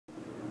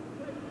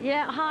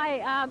Yeah, hi.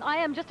 I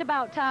am just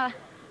about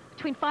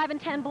between 5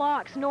 and 10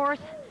 blocks north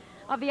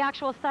of the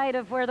actual site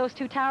of where those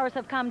two towers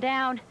have come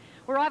down.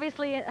 We're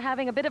obviously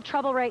having a bit of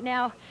trouble right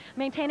now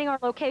maintaining our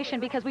location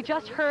because we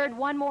just heard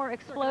one more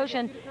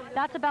explosion.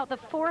 That's about the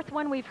fourth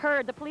one we've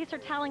heard. The police are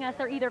telling us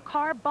they're either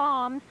car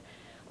bombs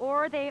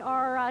or they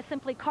are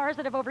simply cars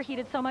that have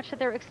overheated so much that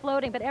they're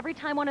exploding. But every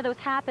time one of those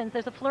happens,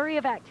 there's a flurry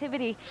of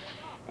activity,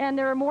 and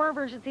there are more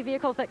emergency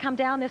vehicles that come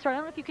down this road. I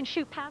don't know if you can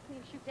shoot past me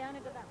and shoot down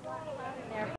into that black cloud in there.